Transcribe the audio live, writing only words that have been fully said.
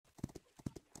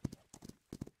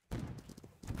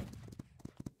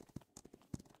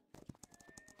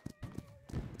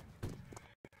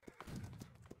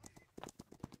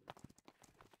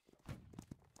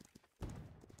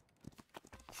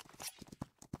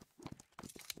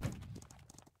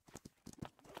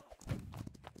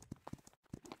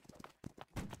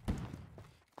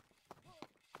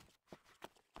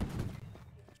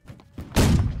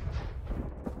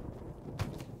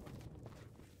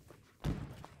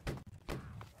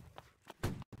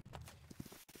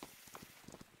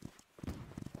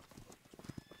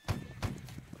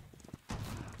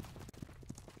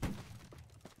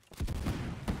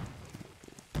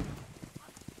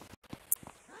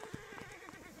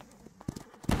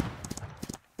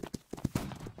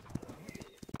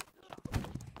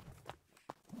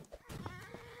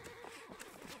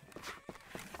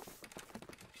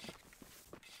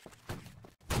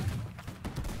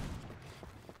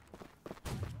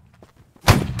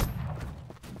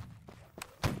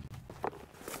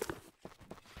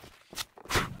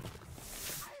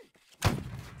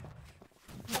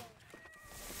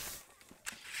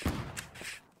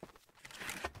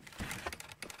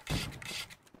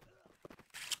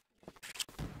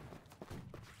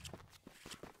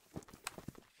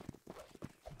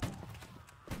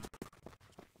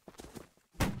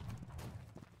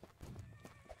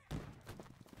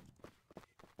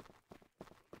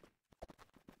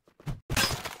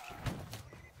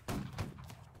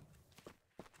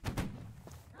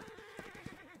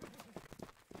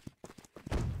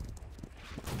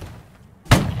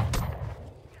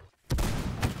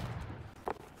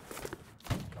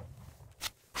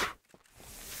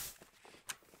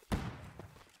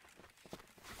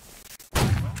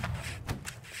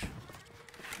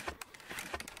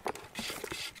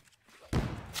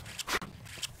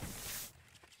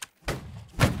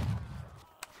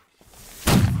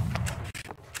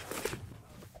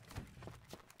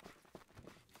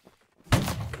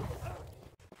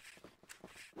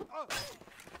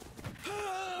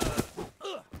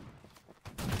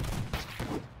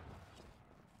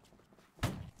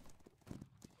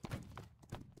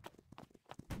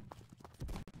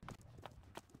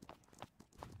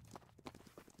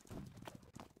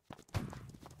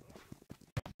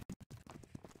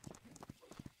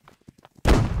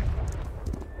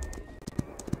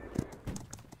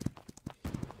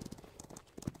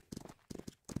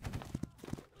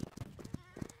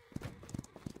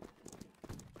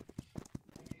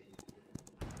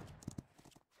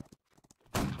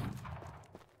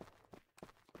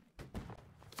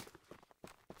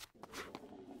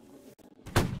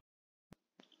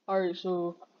Alright,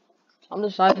 so I'm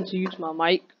deciding to use my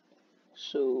mic.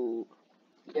 So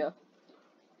yeah.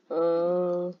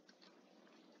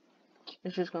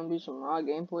 It's just gonna be some raw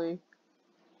gameplay.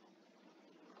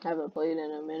 Haven't played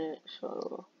in a minute,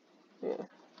 so yeah.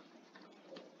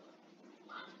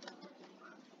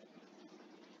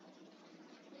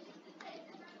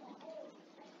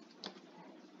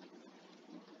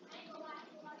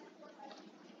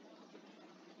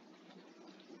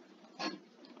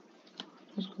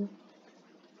 That's cool.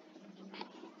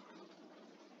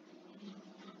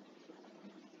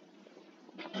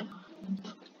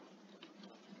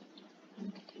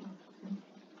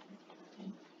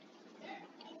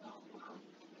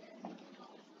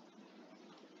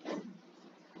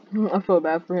 I feel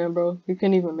bad for him, bro. He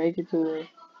couldn't even make it to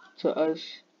us.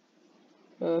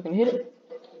 Can I hit it?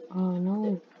 Oh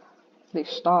no. They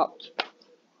stopped.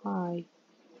 Hi.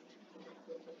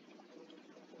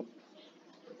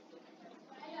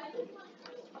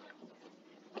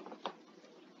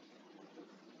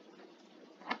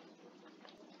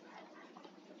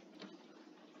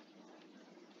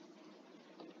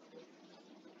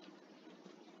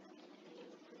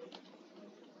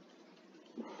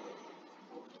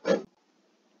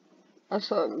 I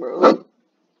suck, bro.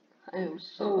 I am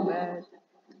so bad.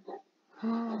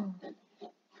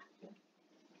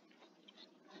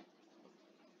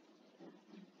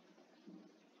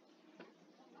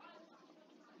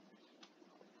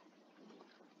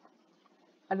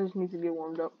 I just need to get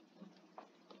warmed up.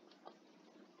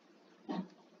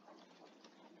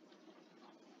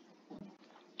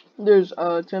 There's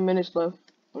 10 minutes left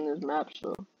on this map,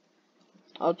 so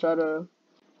I'll try to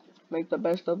make the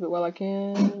best of it while I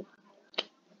can.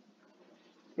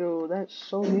 Yo, that's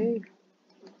so gay.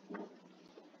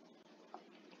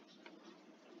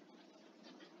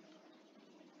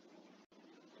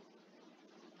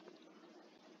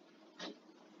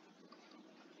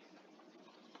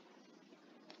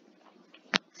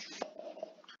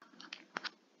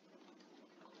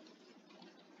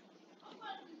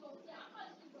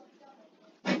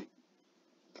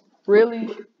 Really?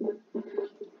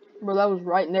 Bro, that was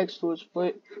right next to his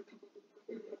foot.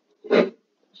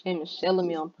 This game is selling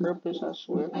me on purpose, I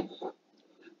swear.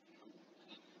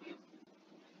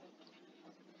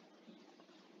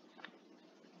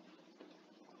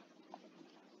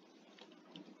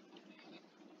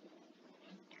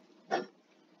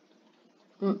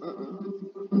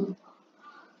 Mm-mm-mm.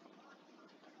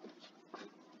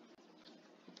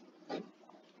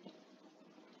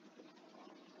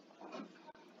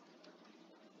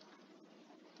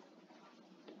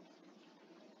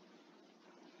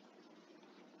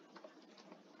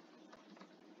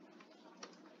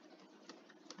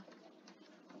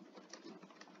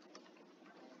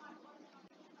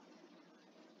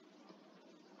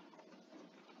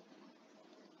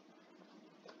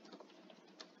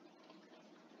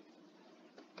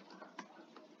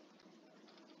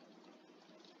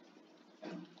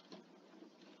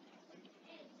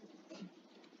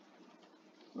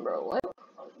 Bro, what?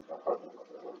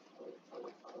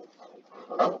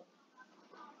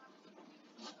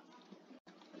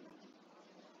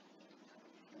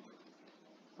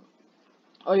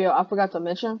 Oh yeah, I forgot to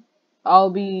mention.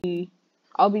 I'll be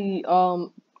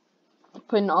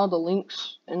putting all the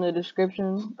links in the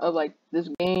description of like this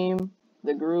game,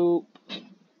 the group,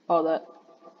 all that.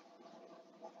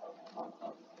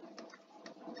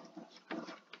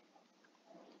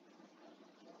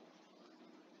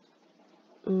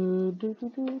 Do, do,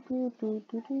 do, do, do,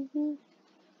 do, do, do.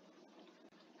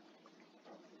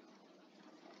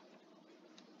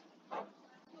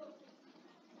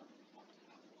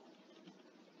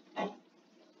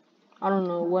 I don't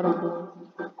know what I'm doing.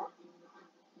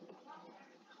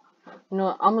 You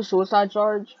know, I'm a suicide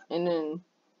charge, and then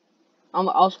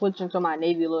I'll switch into my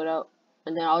navy loadout,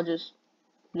 and then I'll just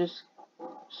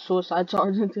suicide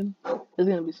charge into him. It's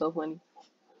gonna be so funny.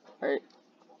 Alright,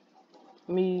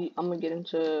 I'm gonna get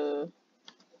into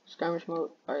skirmish mode.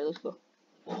 Alright, let's go.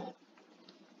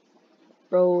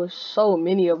 Bro, there's so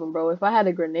many of them, bro. If I had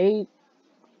a grenade,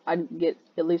 I'd get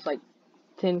at least like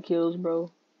 10 kills,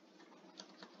 bro.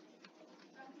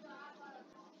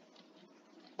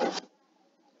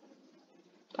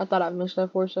 I thought I missed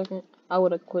that for a second. I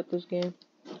would have quit this game.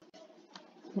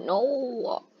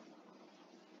 No.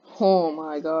 Oh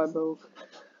my god, bro.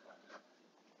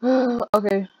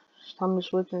 Okay, it's time to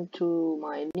switch into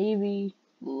my navy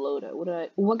loadout.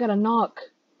 What got a knock?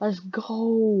 Let's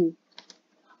go.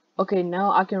 Okay,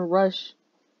 now I can rush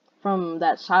from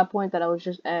that side point that I was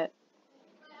just at,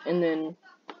 and then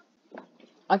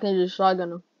I can just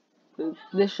shotgun him.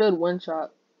 This should one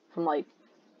shot from like,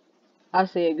 I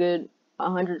say a good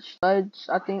 100 studs,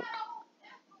 I think,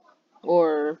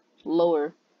 or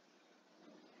lower.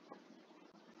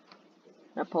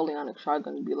 Napoleonic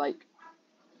shotgun to be like.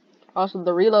 Also,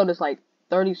 the reload is like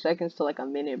 30 seconds to like a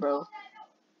minute, bro.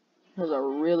 There's a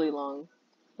really long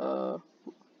uh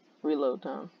reload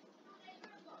time.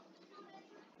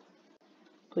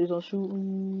 Please don't shoot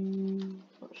me.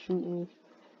 Don't shoot me.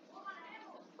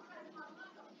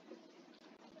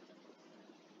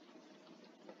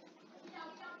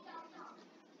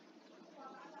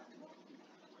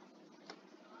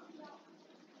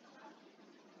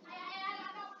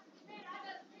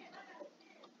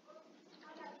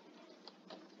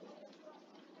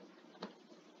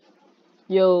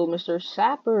 Yo, Mr.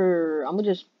 Sapper, I'ma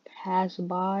just pass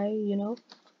by, you know?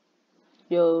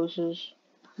 Yo, this is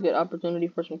a good opportunity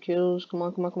for some kills. Come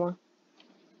on, come on, come on.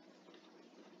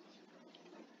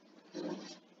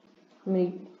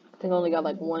 I think I only got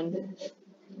like one.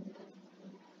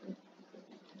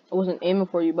 I wasn't aiming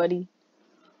for you, buddy.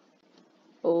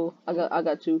 Oh, I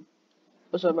got two.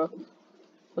 What's up, bro?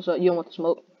 What's up? You don't want the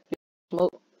smoke?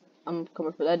 Smoke? I'm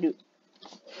coming for that dude.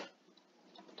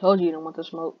 Told you don't want the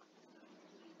smoke.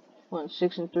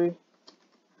 6 and 3.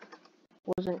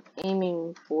 Wasn't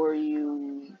aiming for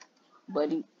you,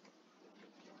 buddy.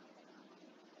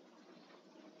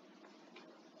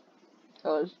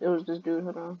 Oh, it was this dude.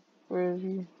 Hold on. Where is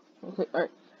he? Okay,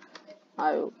 alright.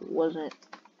 I wasn't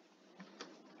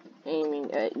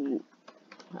aiming at you.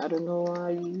 I don't know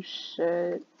why you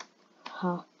said.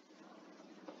 Huh.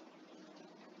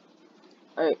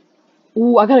 Alright.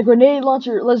 Ooh, I got a grenade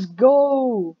launcher. Let's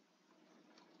go.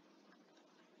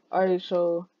 Alright,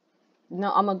 so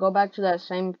now I'm gonna go back to that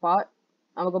same spot.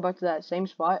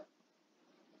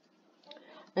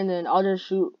 And then I'll just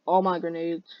shoot all my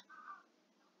grenades.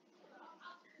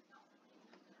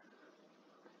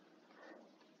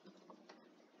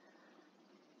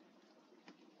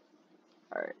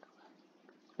 Alright.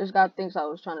 This guy thinks I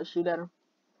was trying to shoot at him.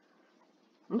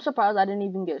 I'm surprised I didn't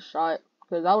even get shot.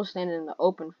 Because I was standing in the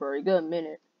open for a good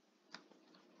minute.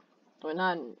 Well,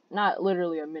 not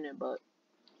literally a minute, but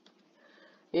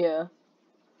yeah.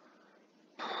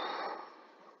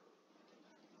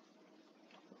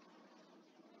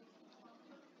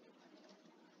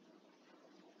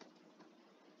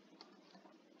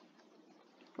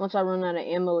 Once I run out of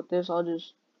ammo with this, I'll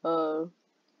just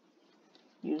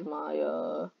use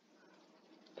my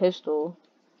pistol.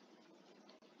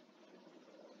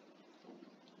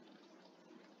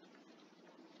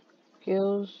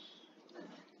 Kills.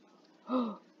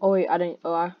 Oh wait, I didn't.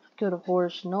 Oh, I killed a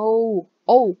horse. No.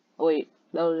 Oh wait,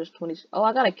 that was just 20. Oh,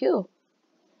 I got a kill.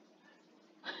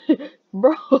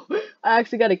 Bro, I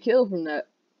actually got a kill from that.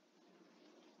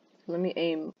 Let me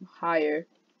aim higher.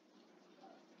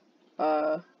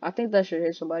 I think that should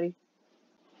hit somebody.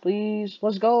 Please,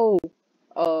 let's go.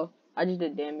 I just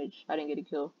did damage. I didn't get a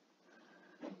kill.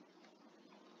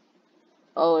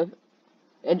 Oh,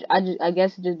 I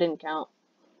guess it just didn't count.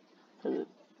 'Cause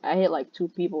I hit like 2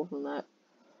 people from that.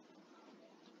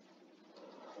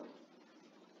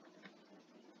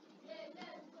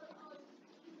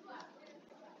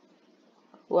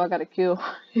 Well, I got a kill.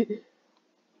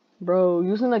 Bro,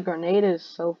 using the grenade is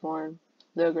so fun.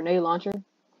 The grenade launcher.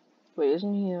 Wait,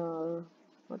 isn't he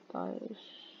Matthias?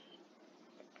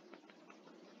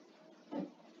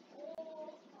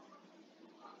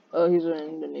 Oh, he's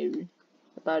in the Navy.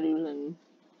 I thought he was in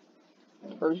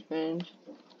first range.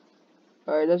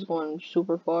 Alright, that's going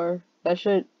super far. That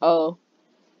should. Oh.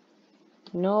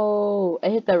 No. I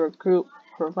hit that recruit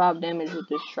for 5 damage with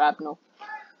this shrapnel.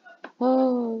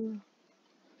 Oh.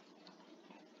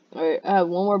 Alright, I have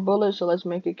one more bullet, so let's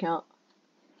make it count.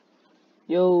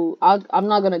 Yo, I'm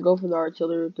not gonna go for the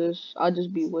artillery with this. I'll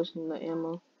just be wasting the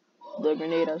ammo. The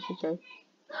grenade, I should say.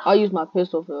 I'll use my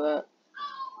pistol for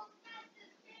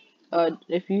that.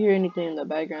 If you hear anything in the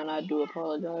background, I do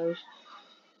apologize.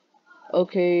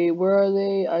 Okay, where are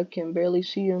they? I can barely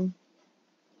see them.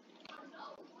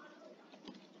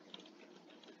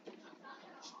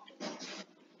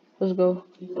 Let's go.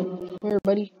 Come here,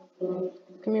 buddy.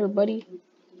 Come here, buddy.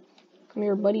 Come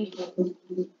here, buddy.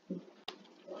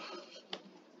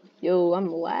 Yo,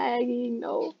 I'm lagging.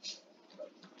 No.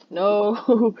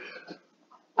 No.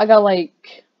 I got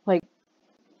like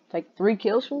 3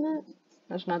 kills from that.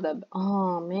 That's not that.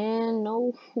 Oh man,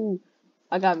 no.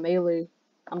 I got melee.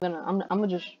 I'm gonna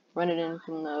just run it in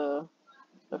from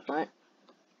the front.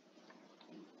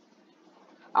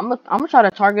 I'm gonna try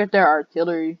to target their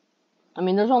artillery. I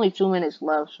mean, there's only 2 minutes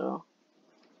left, so.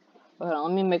 Hold on,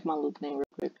 let me make my loop thing real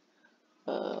quick.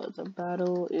 The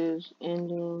battle is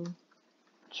ending.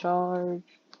 Charge.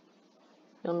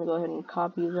 Let me go ahead and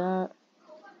copy that.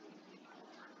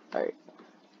 Alright.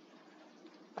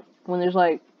 when there's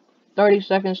like 30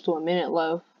 seconds to a minute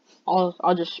left,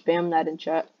 I'll just spam that in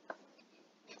chat.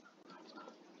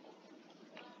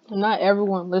 Not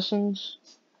everyone listens,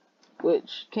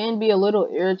 which can be a little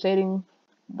irritating,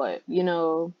 but you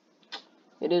know,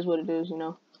 it is what it is, you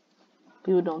know.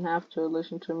 People don't have to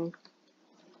listen to me.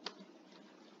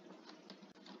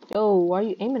 Yo, why are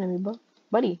you aiming at me, bro?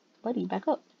 Buddy, back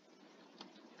up.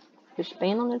 You're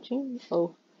Spain on the team?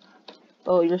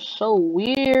 Oh, you're so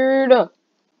weird.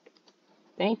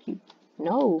 Thank you.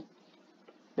 No,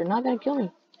 you're not gonna kill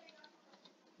me.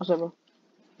 What's up, bro?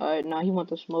 Alright, nah, he want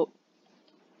the smoke.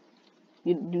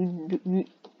 You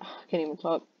can't even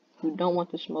talk. You don't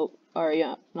want the smoke. Alright,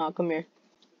 yeah. Nah, come here.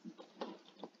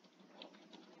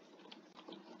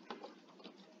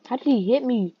 How did he hit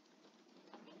me?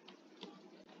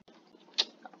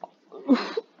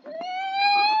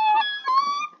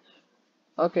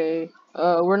 Okay,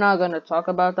 we're not gonna talk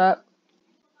about that.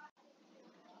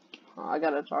 Oh, I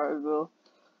got a charge, bro.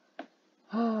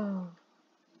 Alright,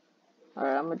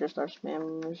 I'm gonna just start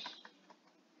spamming this.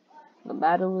 The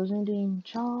battle is ending.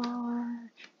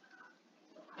 Charge.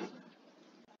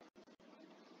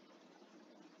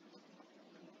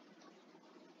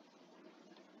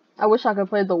 I wish I could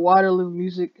play the Waterloo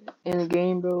music in the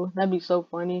game, bro. That'd be so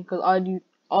funny. Cause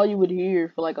all you would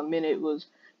hear for like a minute was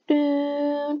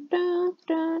dun dun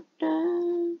dun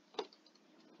dun.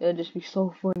 It'd just be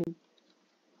so funny.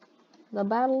 The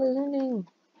battle is ending.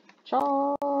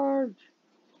 Charge.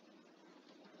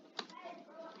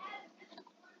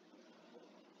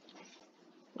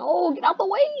 No, get out the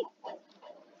way.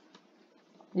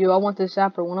 Yo, I want this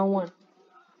sapper 1-on-1.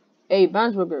 Hey,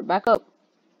 Bansburger, back up,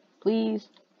 please.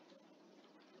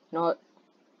 No,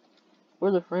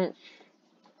 where's the French?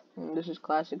 This is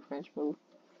classic French move.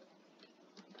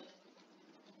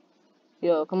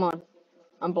 Yo, come on.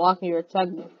 I'm blocking your attack.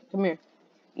 Come here.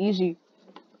 Easy.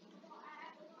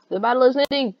 The battle is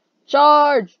ending.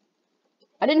 Charge.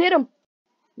 I didn't hit him.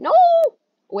 No.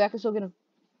 Wait, I can still get him.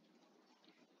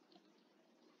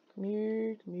 Come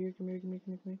here. Come here. Come here. Come here.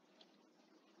 Come here. Come here.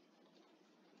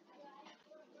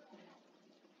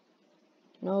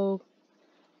 No.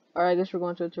 Alright, I guess we're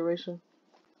going to Teresa.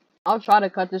 I'll try to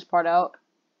cut this part out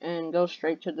and go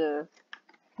straight to the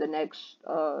next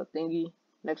thingy,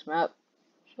 next map.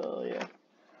 So yeah.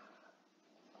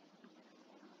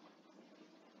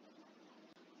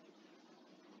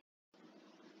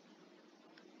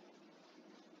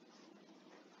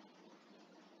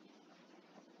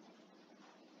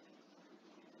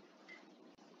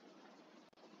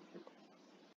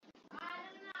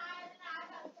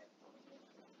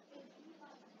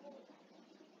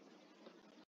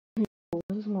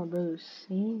 What is my brother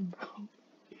saying, bro?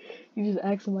 You just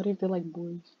ask somebody if they like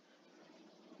boys.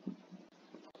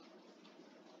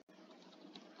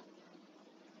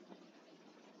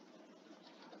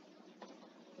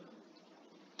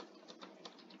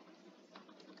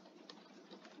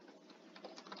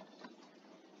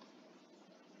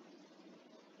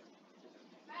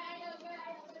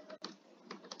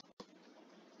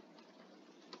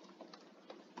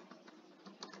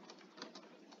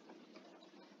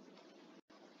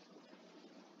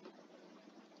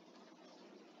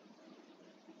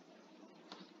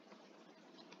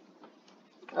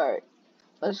 Alright,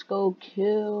 let's go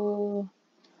kill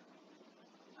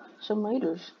some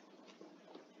raiders.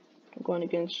 I'm going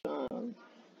against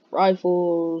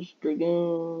rifles,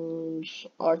 dragoons,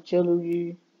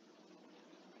 artillery.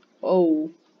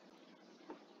 Oh,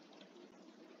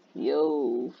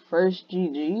 yo, first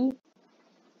GG.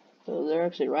 So they're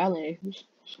actually rallying. It's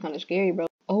kind of scary, bro.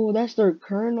 Oh, that's their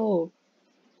colonel.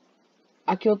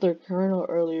 I killed their colonel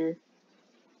earlier.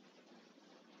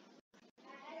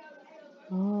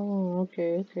 Oh,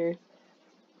 okay.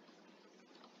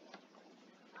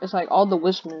 It's like all the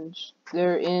Wismans.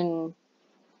 They're in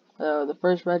the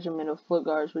first regiment of foot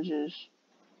guards, which is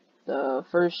the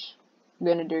first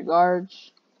Grenadier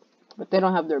Guards, but they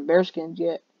don't have their bearskins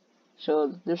yet,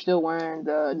 so they're still wearing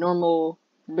the normal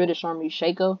British Army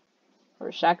shako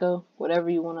or shako, whatever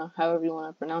you wanna, however you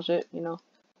wanna pronounce it, you know.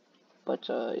 But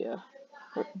yeah,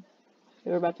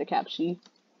 we're about to cap C.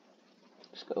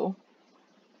 Let's go.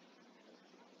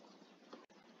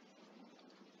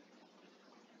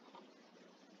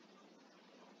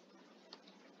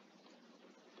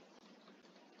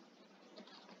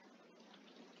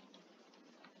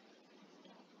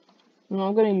 No,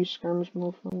 I'm gonna use skirmish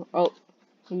move. Oh,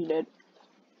 he's dead.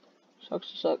 Sucks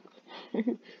to suck.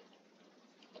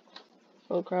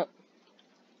 Oh crap.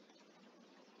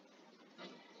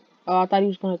 Oh, I thought he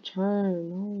was gonna turn.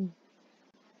 No.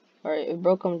 Alright, if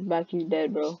bro comes back, he's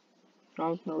dead, bro. No,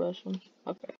 I'm just gonna rush him.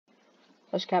 Okay.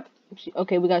 Let's cap.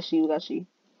 Okay, we got C.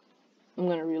 I'm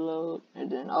gonna reload,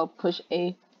 and then I'll push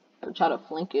A or try to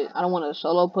flank it. I don't want to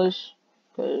solo push,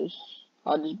 because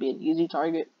I'll just be an easy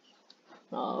target.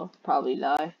 I'll probably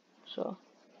die. So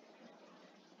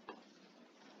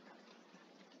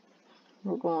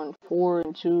we're going 4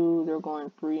 and 2. They're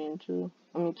going 3 and 2.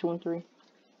 I mean 2 and 3.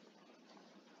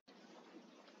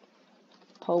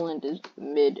 Poland is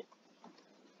mid.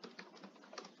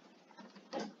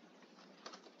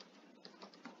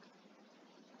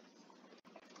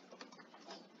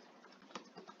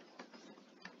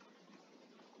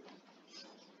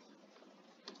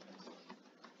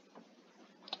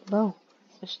 Bro,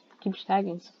 it keeps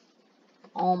tagging.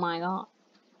 Oh my god.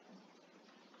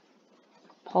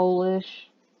 Polish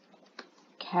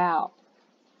cow.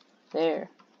 There.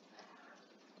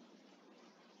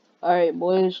 Alright,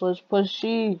 boys, let's push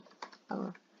C.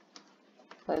 A,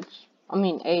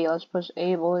 let's push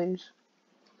A, boys.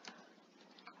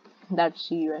 That's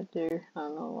C right there. I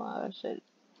don't know why I said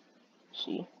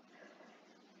C.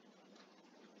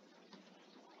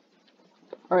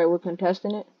 Alright, we're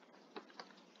contesting it.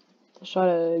 Let's try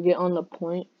to get on the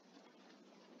point.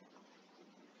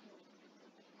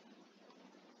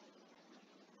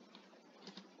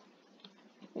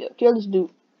 Yeah, kill this dude.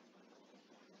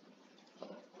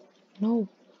 No.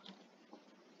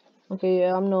 Okay,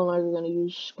 yeah, I'm no longer gonna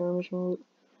use skirmish mode.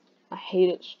 I hate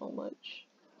it so much.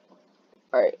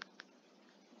 Alright.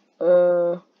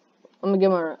 I'm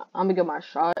gonna get my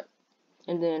shot,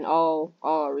 and then I'll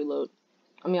reload.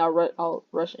 I mean, I'll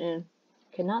rush in.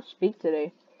 Cannot speak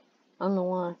today. I don't know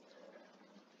why.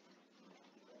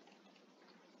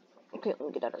 Okay, let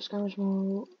me get out of skirmish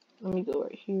mode. Let me go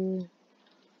right here.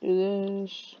 Do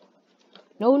this.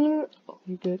 No, no, no. Oh,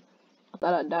 you good? I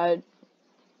thought I died.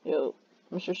 Yo,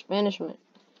 Mr. Spanishman.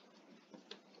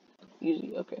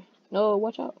 Easy. Okay. No,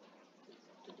 watch out.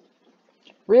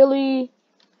 Really?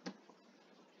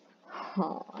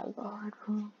 Oh my god,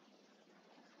 bro.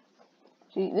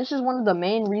 See, this is one of the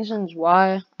main reasons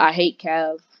why I hate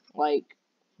Cav. Like,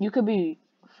 you could be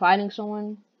fighting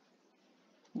someone,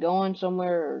 going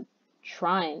somewhere, or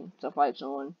trying to fight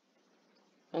someone,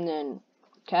 and then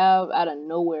Cav out of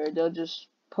nowhere, they'll just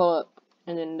pull up,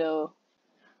 and then they'll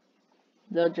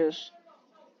just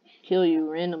kill you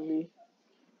randomly.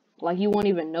 Like, you won't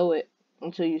even know it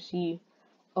until you see,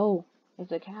 oh,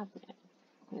 it's a Cav man.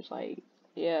 It's like,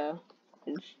 yeah,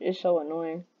 it's so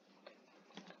annoying.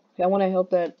 Okay, I want to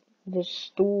help this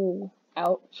stool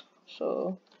out,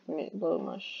 so let me load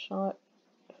my shot.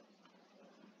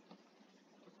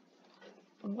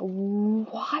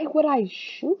 Why would I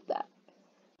shoot that?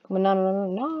 Come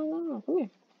on, no, come here.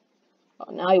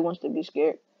 Oh, now he wants to be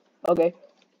scared. Okay.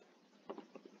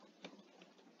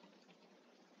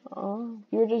 Oh,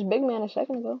 you were just big man a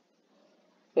second ago.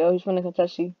 Yo, he's finna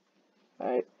contest C.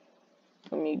 Alright,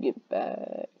 let me get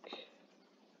back.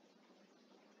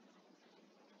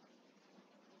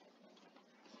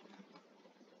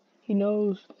 He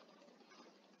knows.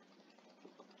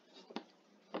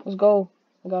 Let's go.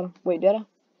 I got him. Wait, did I?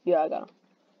 Yeah, I got him.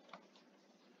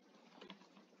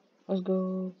 Let's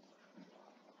go.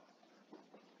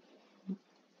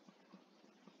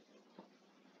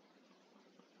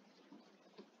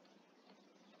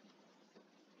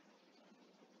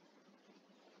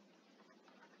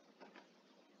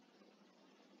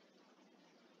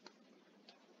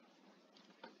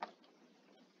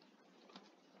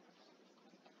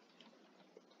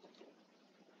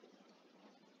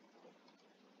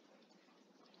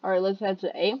 Alright, let's head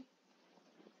to A.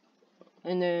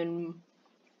 And then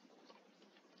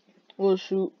we'll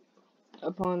shoot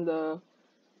upon the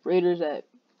Raiders at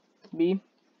B.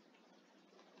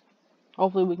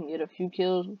 Hopefully we can get a few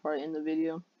kills before I end the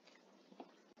video.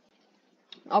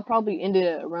 I'll probably end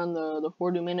it around the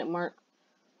 40-minute mark.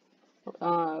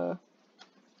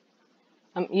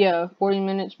 Yeah, 40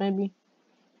 minutes maybe.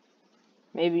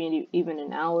 Maybe even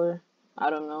an hour.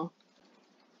 I don't know.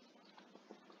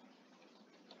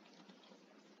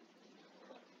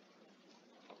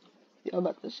 I'm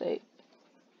about to say.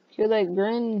 Kill that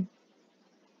grin.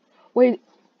 Wait,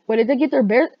 did they get their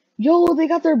bear? Yo, they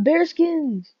got their bear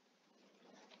skins.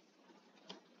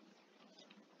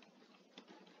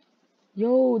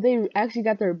 Yo, they actually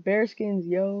got their bear skins,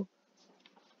 yo.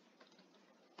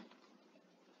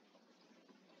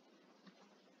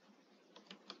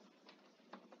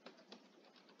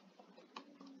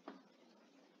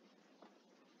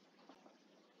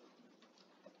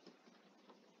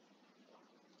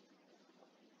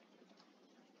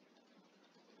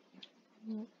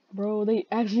 Bro, they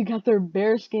actually got their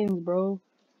bear skins, bro.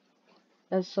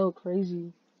 That's so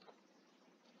crazy.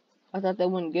 I thought they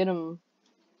wouldn't get them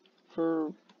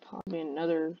for probably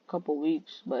another couple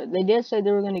weeks. But they did say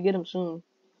they were gonna get him soon.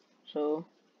 So,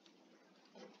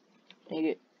 dang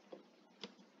it.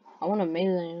 I want to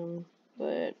melee him,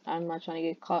 but I'm not trying to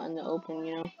get caught in the open,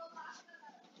 you know.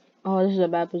 Oh, this is a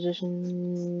bad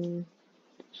position.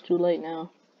 It's too late now.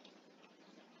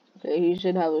 Okay, he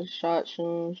should have a shot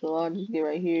soon, so I'll just get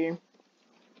right here.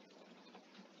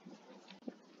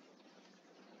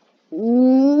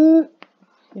 Ooh.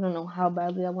 You don't know how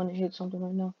badly I want to hit something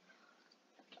right now.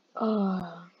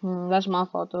 That's my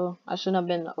fault though. I shouldn't have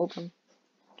been in the open.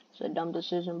 It's a dumb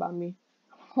decision by me.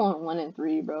 1 and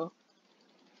 3, bro.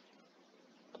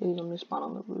 Please let me spawn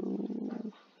on the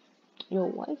roof. Yo,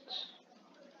 what?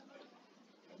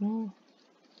 No.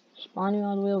 Spawning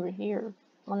all the way over here.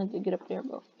 I wanted to get up there,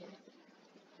 bro.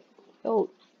 Yo,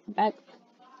 back.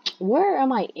 Where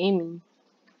am I aiming?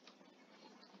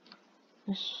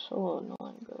 It's so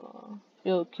annoying, bro.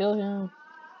 Yo, kill him.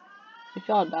 If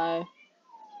y'all die,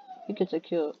 he gets a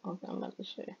kill. Okay, I'm about to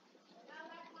say.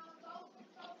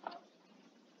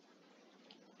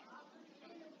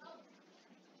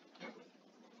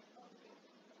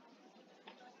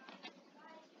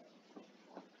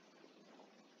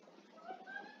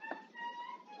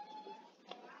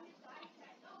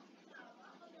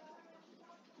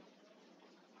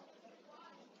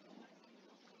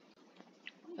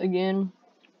 Again,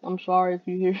 I'm sorry if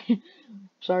you hear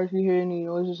sorry if you hear any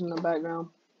noises in the background.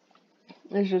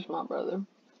 It's just my brother.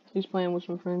 He's playing with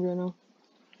some friends right now.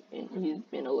 And he's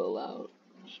been a little loud.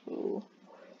 So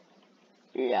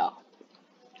yeah.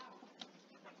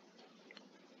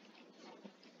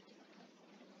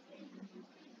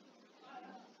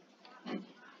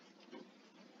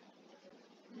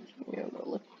 Yeah, bro,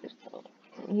 look at this though.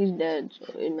 He's dead,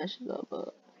 so it messes up,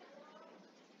 but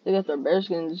they got their bear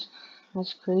skins.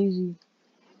 That's crazy.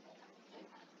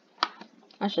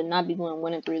 I should not be going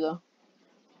 1 and 3 though.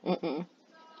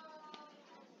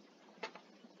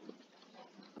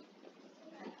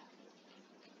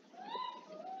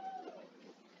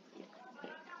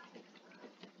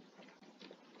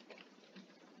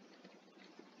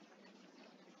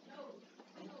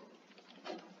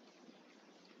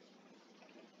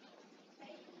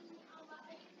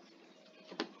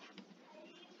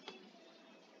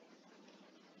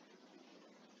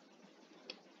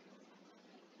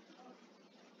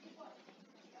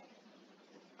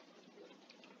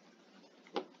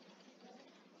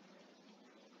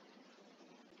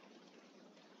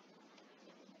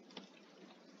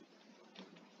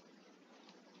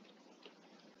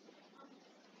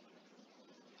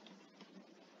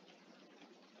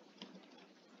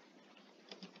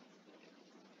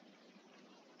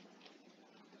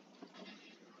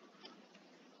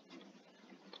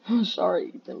 I'm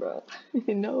sorry, Ethan, bro.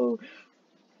 No.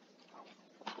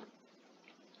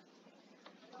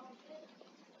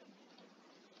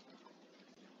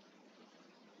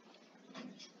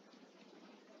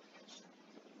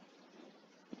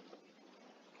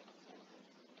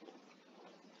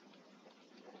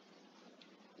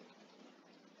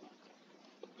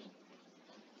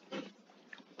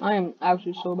 I am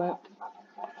actually so bad.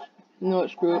 You know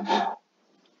what, screw it.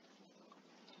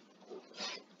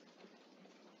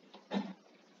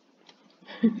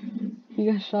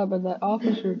 He got shot by that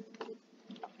officer.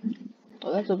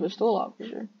 Oh, that's a pistol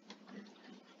officer.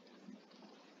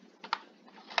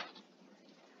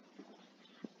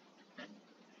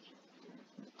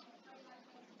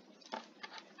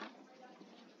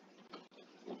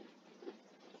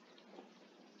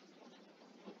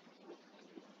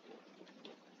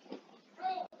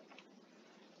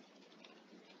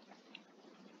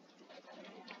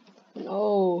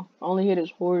 No, I only hit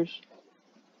his horse.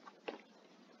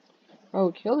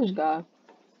 Bro, kill this guy.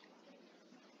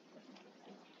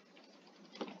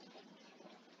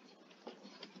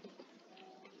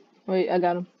 Wait, I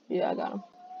got him. Yeah, I got him.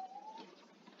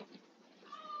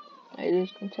 It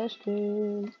is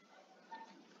contested.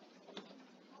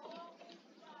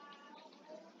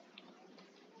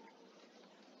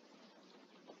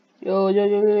 Yo, yo,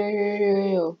 yo, yo, yo, yo,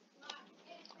 yo, yo.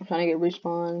 I'm trying to get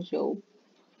respawns, yo.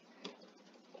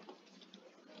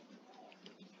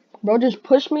 Bro, just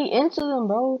push me into them,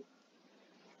 bro.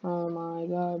 Oh my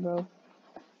god, bro.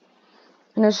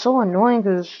 And it's so annoying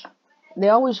because they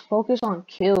always focus on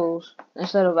kills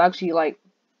instead of actually, like,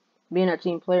 being a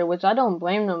team player, which I don't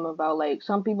blame them about. Like,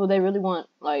 some people, they really want,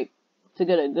 like, to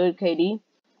get a good KD,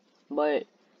 but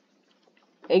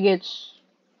it gets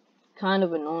kind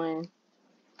of annoying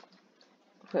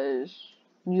because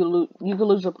you could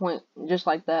lose a point just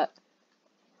like that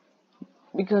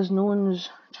because no one's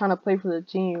trying to play for the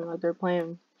team, like they're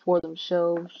playing for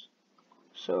themselves,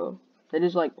 so they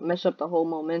just like mess up the whole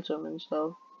momentum and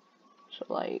stuff. So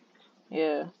like,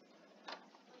 yeah.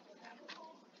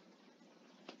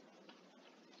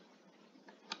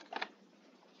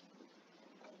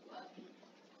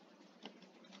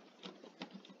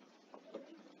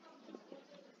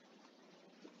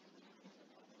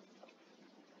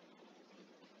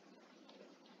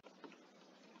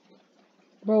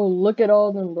 Bro, look at all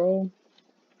of them, bro.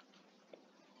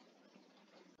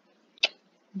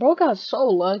 Bro got so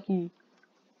lucky.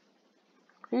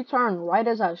 He turned right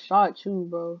as I shot too,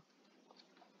 bro.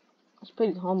 That's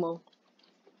pretty homo.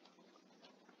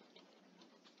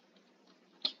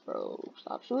 Bro,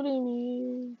 stop shooting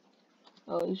me.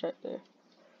 Oh, he's right there.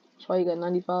 That's why you got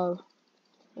 95.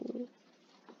 You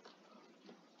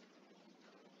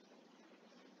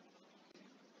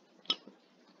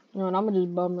know, and I'ma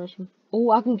just bum rush him. Oh,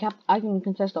 I can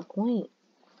contest a point.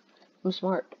 I'm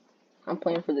smart. I'm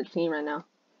playing for the team right now.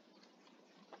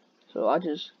 So I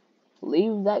just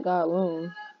leave that guy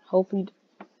alone. Hope he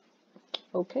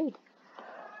okay.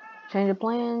 Change of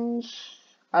plans.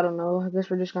 I don't know. I guess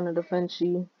we're just gonna defend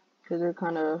C because they're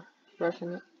kind of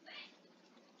rushing it.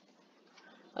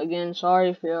 Again, sorry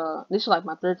if this is like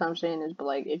my third time saying this, but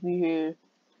like if you hear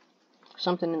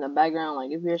something in the background,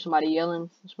 like if you hear somebody yelling,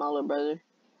 it's my little brother.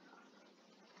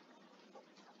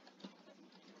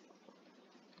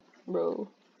 Bro.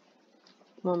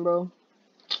 Come on, bro.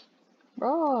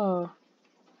 Bro.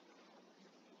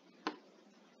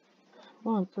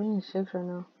 We're on 3-6 right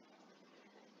now.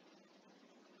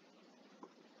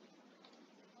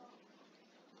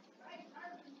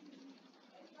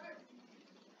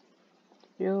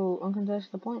 Yo,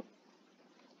 uncontested the point.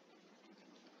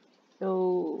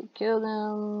 Yo, kill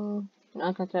them.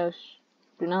 Uncontest.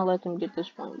 Do not let them get this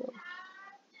point, bro.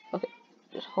 Okay.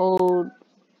 Just hold.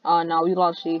 No, we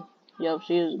lost C. Yep,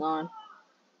 C is gone.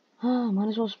 Might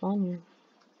as well spawn here.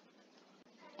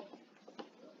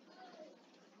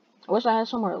 I wish I had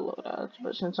somewhere to load out,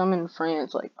 but since I'm in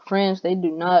France, like, France, they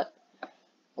do not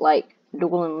like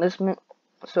dual enlistment.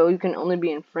 So you can only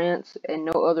be in France and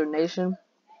no other nation.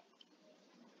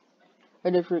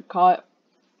 And if you're caught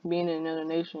being in another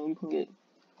nation, you can get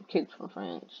kicked from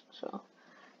France. So,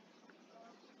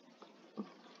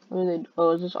 what are they?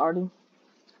 Oh, is this Artie?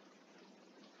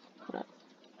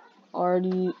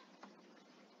 Artie,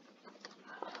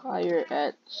 fire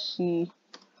at C.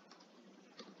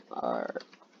 R.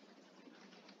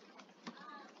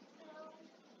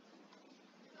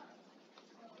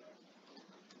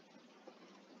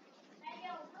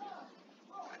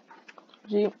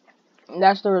 See,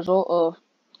 that's the result of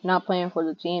not playing for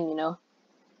the team, you know.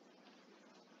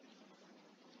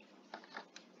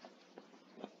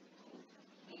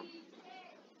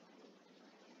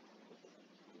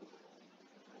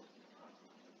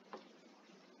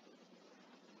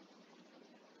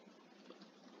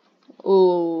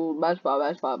 Oh, bad spot,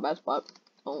 bad spot, bad spot.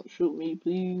 Don't shoot me,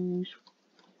 please.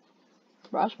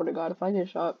 Bro, I swear to God, if I get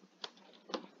shot,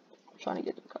 I'm trying to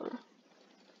get the cover.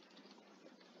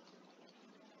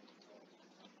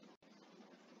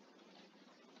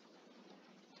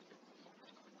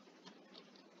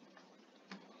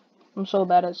 I'm so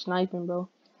bad at sniping, bro.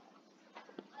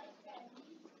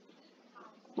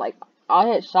 Like, I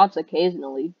hit shots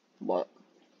occasionally, but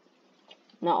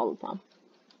not all the time.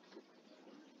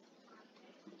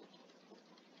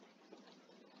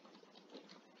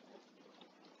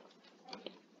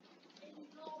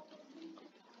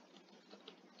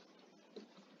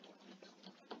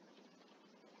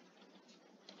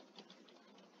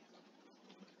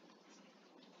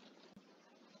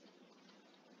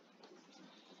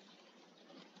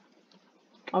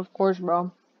 Of course,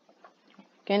 bro.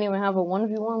 Can't even have a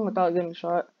 1v1 without getting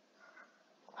shot.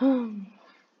 Let's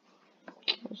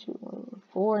see,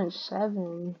 4 and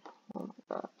 7. Oh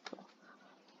my God.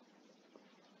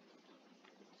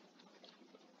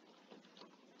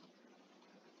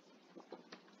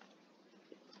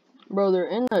 Bro, they're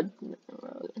in the.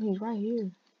 Bro, he's right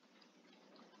here.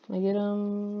 Can I get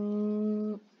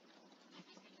him?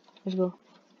 Let's go.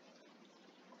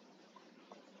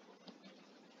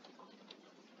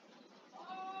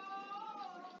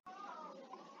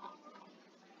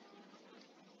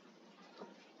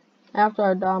 After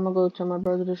I die, I'm gonna go tell my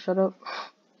brother to shut up.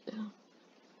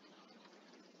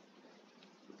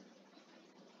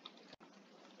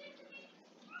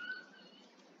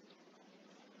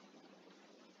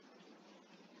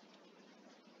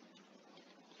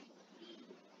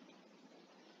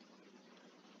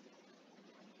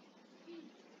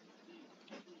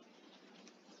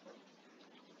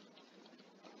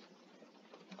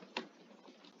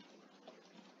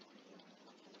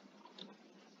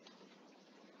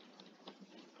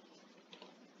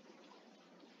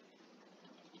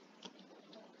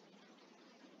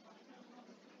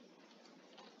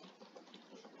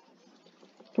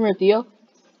 Come here, Theo.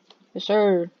 Yes,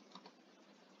 sir.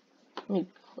 Let me.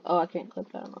 Oh, I can't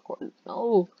clip that on my cord.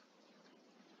 No.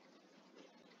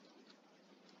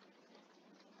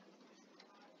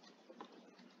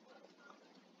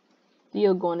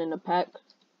 Theo going in the pack.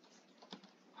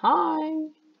 Hi.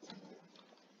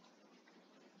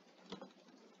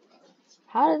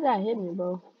 How did that hit me,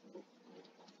 bro?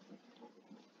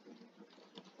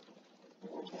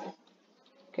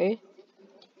 Okay.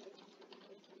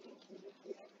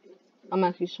 I'm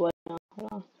actually sweating now.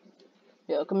 Hold on.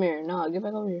 Yo, come here. Nah, get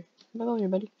back over here. Get back over here,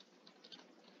 buddy.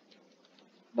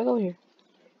 Get back over here.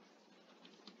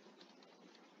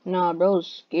 Nah,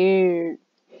 bro's scared.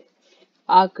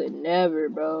 I could never,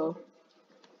 bro.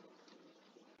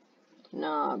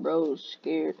 Nah, bro's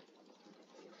scared.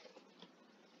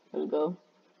 Let's go.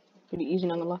 Pretty easy,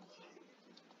 not gonna lie.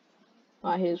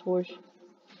 I hit his horse.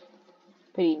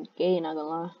 Pretty gay, not gonna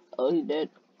lie. Oh, he's dead.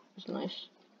 That's nice.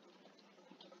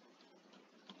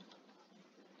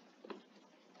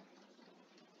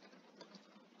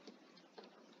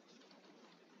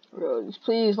 Bro, just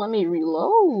please let me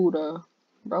reload.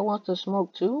 Bro wants to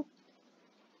smoke too?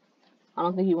 I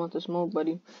don't think he wants to smoke,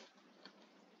 buddy.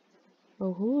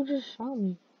 Bro, who just shot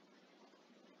me?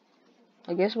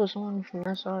 I guess it was someone from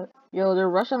that side. Yo, they're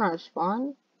rushing our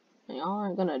spawn, and y'all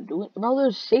aren't gonna do it. Bro,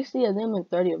 there's 60 of them and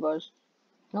 30 of us.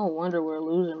 No wonder we're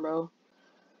losing, bro.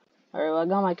 Alright, well, I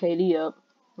got my KD up.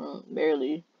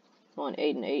 Barely. Going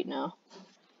 8-8 now.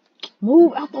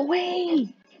 Move out the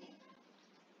way!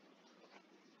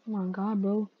 Oh my god,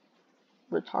 bro.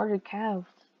 Retarded calf.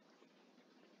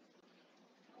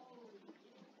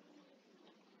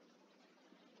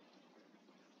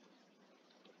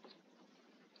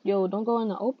 Yo, don't go in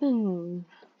the open.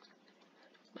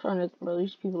 I'm trying to, bro,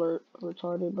 these people are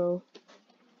retarded, bro.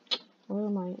 Where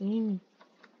am I aiming?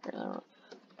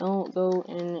 Don't go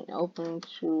in the open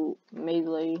to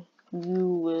melee. You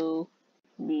will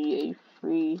be a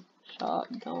free shot.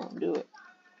 Don't do it.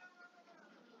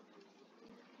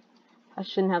 I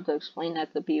shouldn't have to explain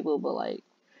that to people, but like,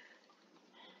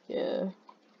 yeah.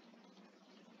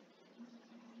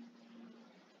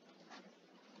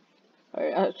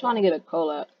 Alright, I was trying to get a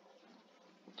collab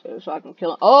so I can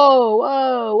kill him. Oh,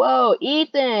 whoa, whoa,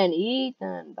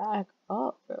 Ethan, back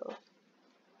up, bro.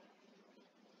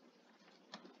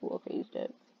 Ooh, okay, he's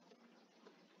dead.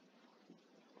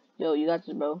 Yo, you got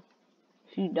this, bro.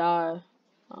 If you die,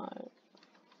 alright.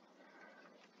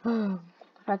 I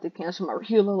have to cancel my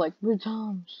reload like 3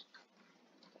 times.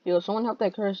 Yo, someone help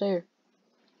that Cuirassier.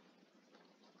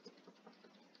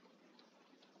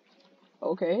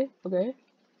 Okay, okay.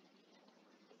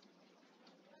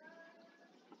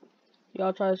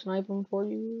 Y'all try to snipe him for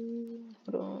you.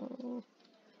 Hold on.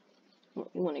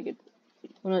 You wanna get,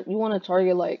 you wanna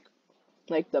target like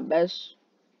the best.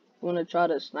 You wanna try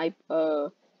to snipe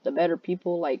the better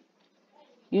people. Like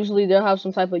usually they'll have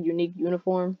some type of unique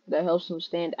uniform that helps them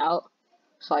stand out.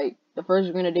 It's like the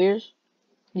first Grenadiers.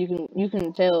 You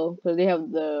can tell because they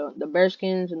have the bear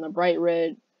skins and the bright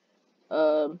red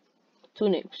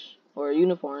tunics or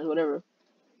uniforms, whatever.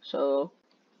 So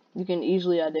you can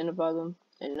easily identify them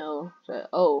and know that,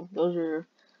 oh, those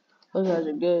guys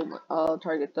are good. I'll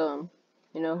target them,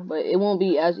 you know. But it won't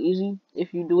be as easy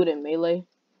if you do it in melee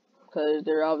because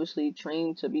they're obviously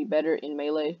trained to be better in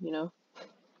melee, you know.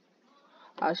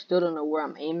 I still don't know where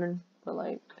I'm aiming, but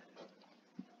like,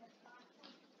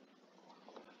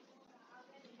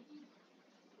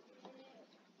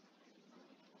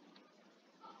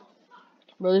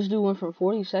 bro, this dude went from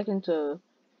 42nd to,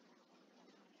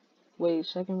 wait,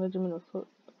 2nd Regiment of Foot.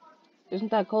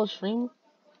 Isn't that called stream?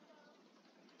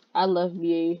 I left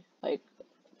VA like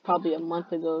probably a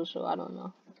month ago, so I don't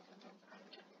know.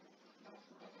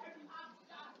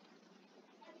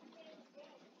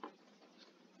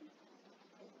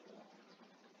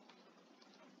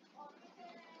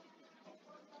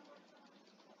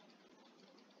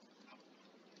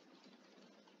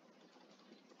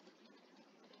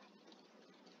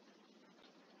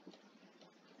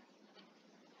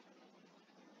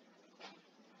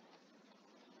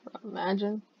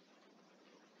 Imagine.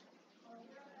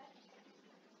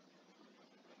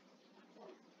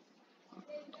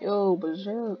 Yo,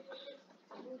 Berserk.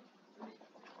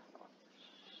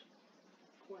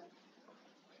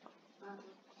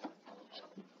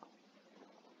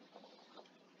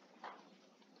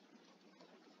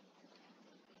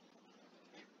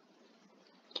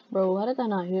 Bro, how did that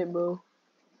not hit, bro?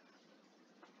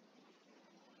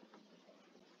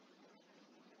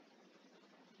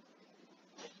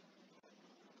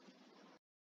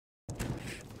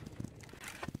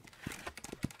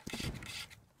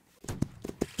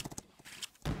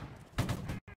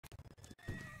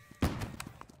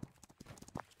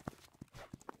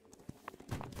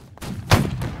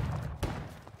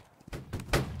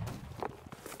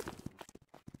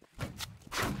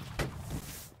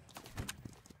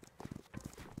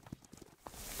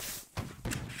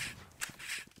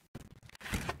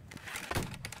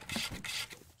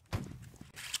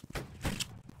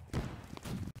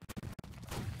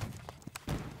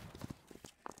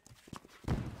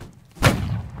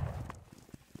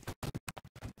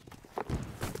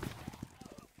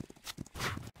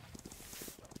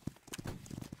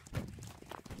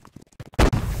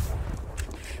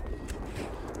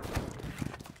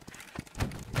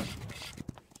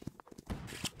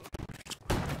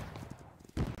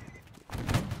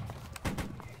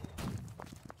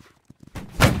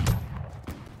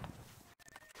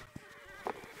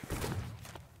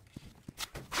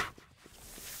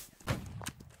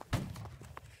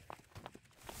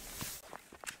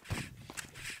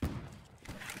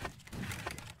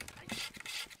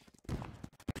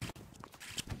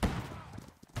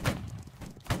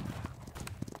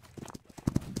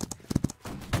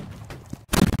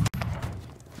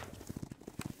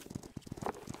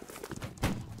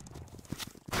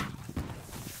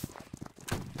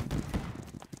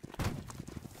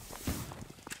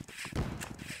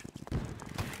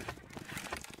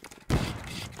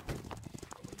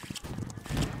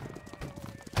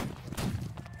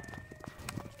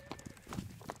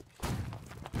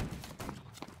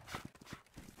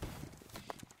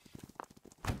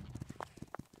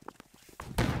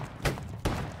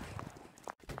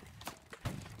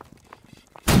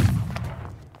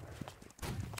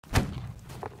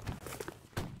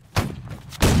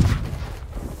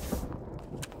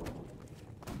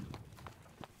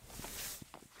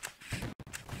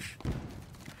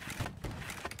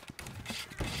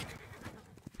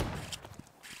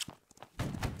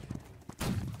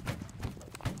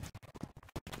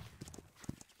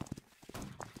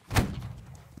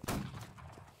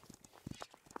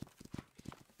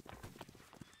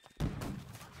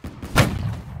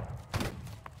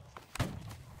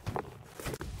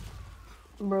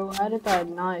 Bro, how did that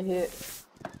not hit?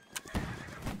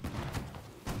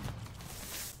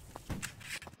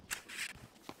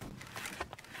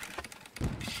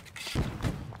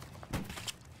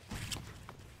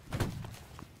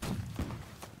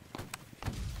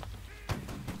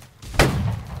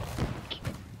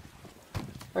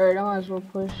 Alright, I might as well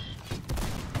push.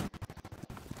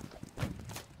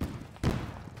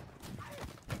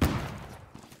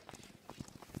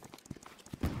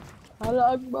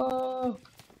 Allah Akbar!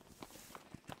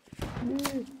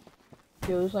 Yeah.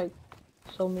 Yo, there's like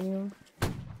so many of them.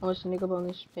 I'm gonna sneak up on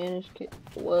this Spanish kid.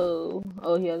 Whoa.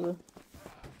 Oh, he has a.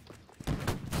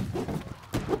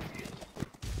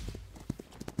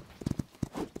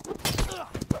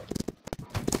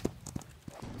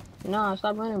 Nah,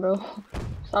 stop running, bro.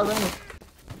 Stop running.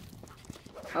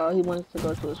 Oh, he wants to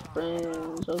go to his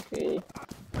friends. Okay.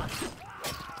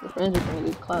 Your friends are gonna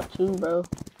get clapped too, bro.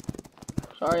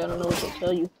 Sorry, I don't know what to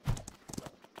tell you.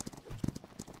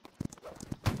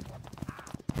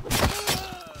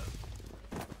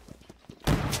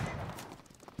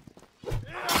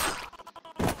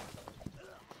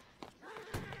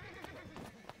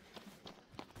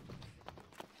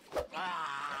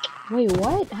 Wait,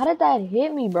 what? How did that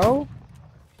hit me, bro?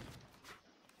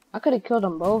 I could have killed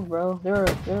them both, bro. They're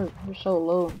so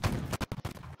low.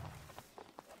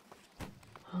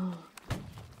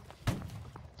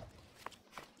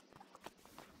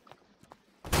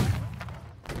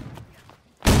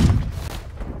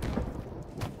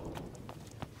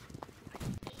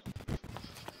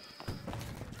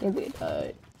 I think they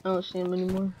died. I don't see them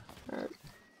anymore. Alright.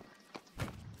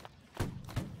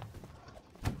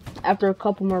 After a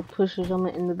couple more pushes, I'm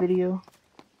gonna end the video.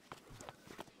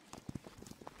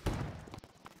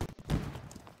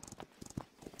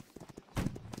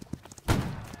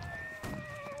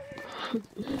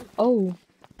 Oh,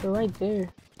 they're right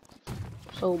there.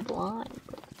 So blind,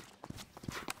 bro.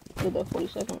 Did that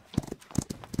 40-second.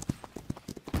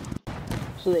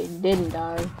 So they didn't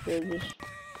die. They're just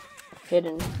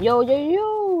hidden. Yo, yo,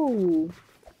 yo!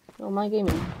 Yo, my game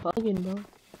is bugging, bro.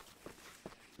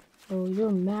 Oh,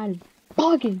 you're mad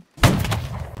bugging.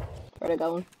 Alright, I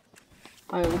got one.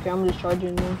 Alright, okay, I'm just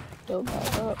charging now. Yo,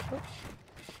 back up.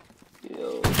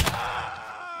 Yo.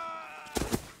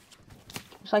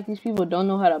 It's like these people don't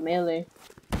know how to melee.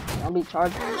 I'll be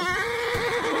charging them.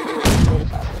 They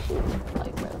just have to shoot me.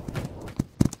 Like, bro.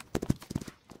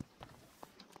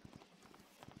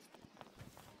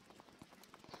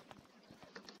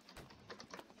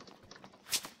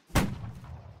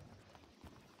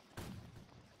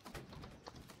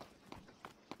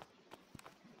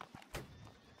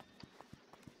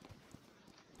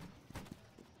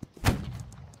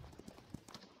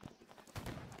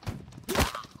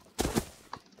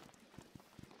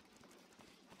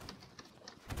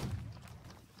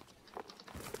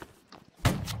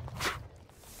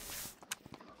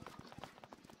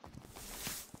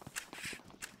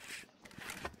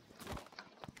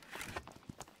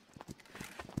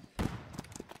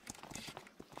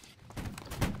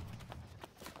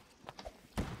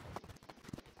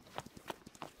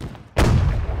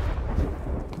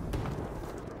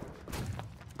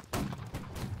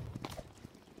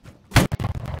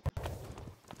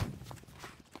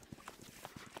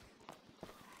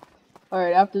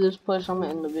 Alright, after this push, I'm gonna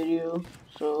end the video.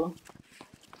 So,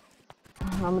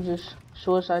 I'm gonna just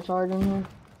suicide charge in here.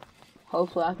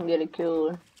 Hopefully, I can get a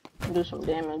kill or do some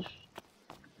damage.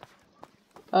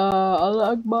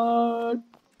 Allah Akbar!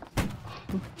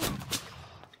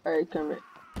 Alright, come here.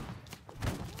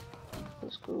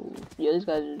 Let's go. Yeah, these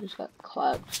guys just got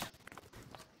clapped.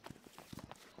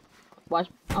 Watch,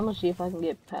 I'm gonna see if I can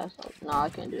get past. Nah, I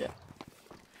can't do that.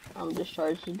 I'm just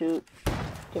charged to dude.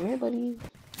 Come here, buddy.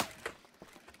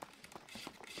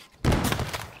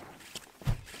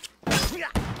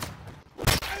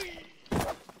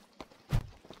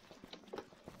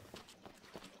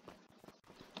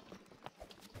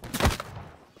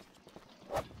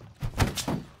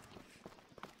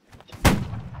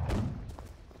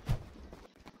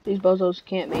 These bozos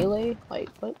can't melee? Like,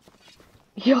 what?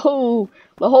 Yo,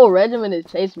 the whole regiment is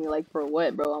chasing me, like, for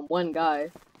what, bro? I'm one guy.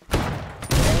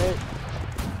 What?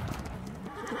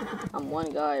 I'm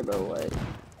one guy, bro, what?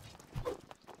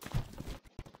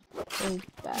 Things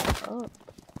back up.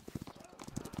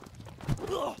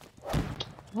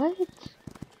 What?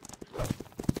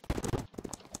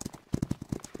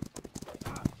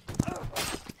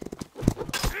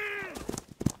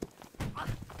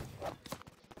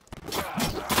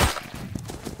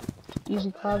 Easy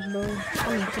claps, bro.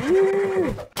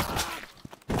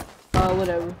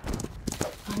 Whatever.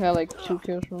 I got like 2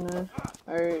 kills from there.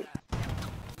 Alright.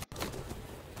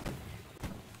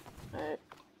 Alright.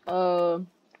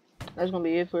 that's gonna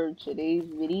be it for today's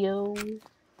video.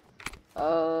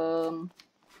 I'm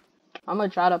gonna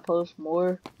try to post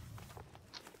more.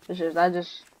 It's just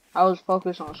I was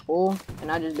focused on school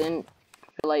and I just didn't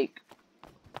feel like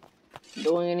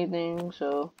doing anything.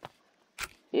 So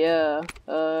yeah,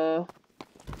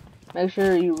 make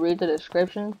sure you read the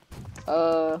description.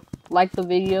 Like the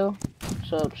video,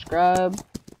 subscribe,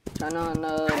 turn on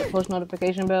the post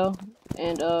notification bell,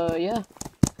 and yeah.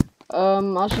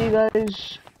 I'll see you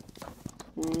guys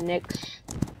next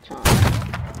time.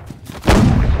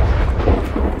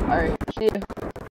 Alright, see ya.